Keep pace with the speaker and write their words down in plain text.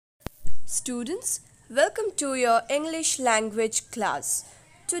Students, welcome to your English language class.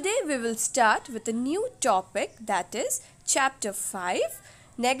 Today we will start with a new topic, that is chapter 5,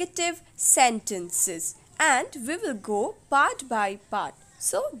 negative sentences, and we will go part by part.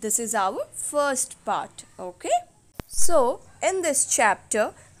 So this is our first part, okay? So in this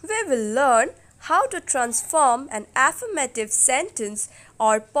chapter we will learn how to transform an affirmative sentence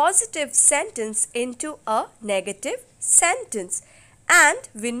or positive sentence into a negative sentence. And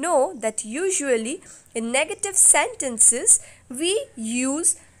we know that usually in negative sentences we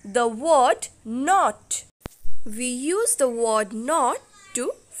use the word not. We use the word not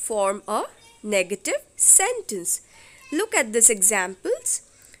to form a negative sentence. Look at these examples.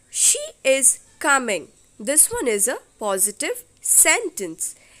 She is coming. This one is a positive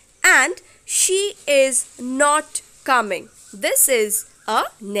sentence. And she is not coming. This is a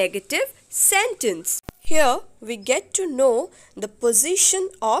negative sentence. Here we get to know the position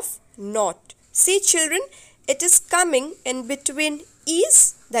of not. See children, it is coming in between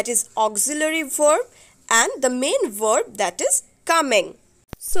is, that is auxiliary verb, and the main verb, that is coming.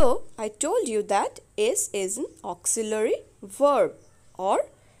 So I told you that is an auxiliary verb or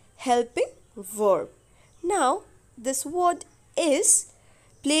helping verb. Now this word is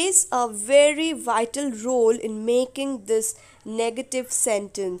plays a very vital role in making this negative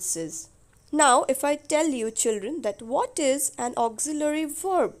sentences. Now, if I tell you children that what is an auxiliary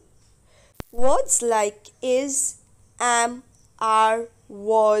verb? Words like is, am, are,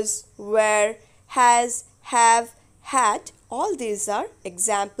 was, were, has, have, had, all these are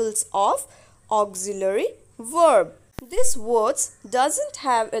examples of auxiliary verb. These words doesn't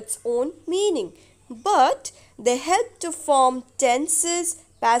have its own meaning, but they help to form tenses,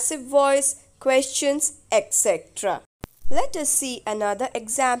 passive voice, questions, etc. Let us see another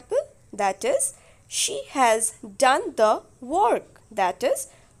example, that is, she has done the work, that is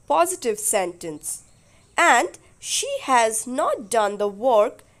positive sentence. And she has not done the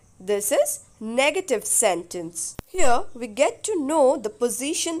work, this is negative sentence. Here we get to know the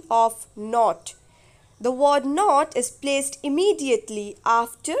position of not. The word not is placed immediately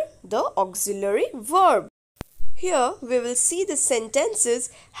after the auxiliary verb. Here we will see the sentences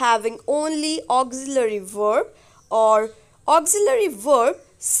having only auxiliary verb, or auxiliary verb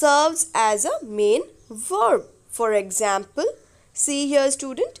serves as a main verb. For example, see here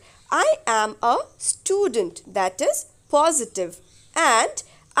student, I am a student, that is positive, and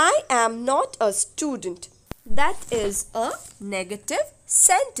I am not a student, that is a negative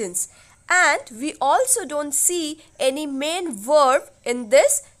sentence. And we also don't see any main verb in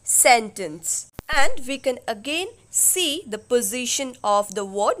this sentence. And we can again see the position of the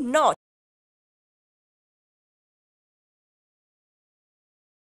word not.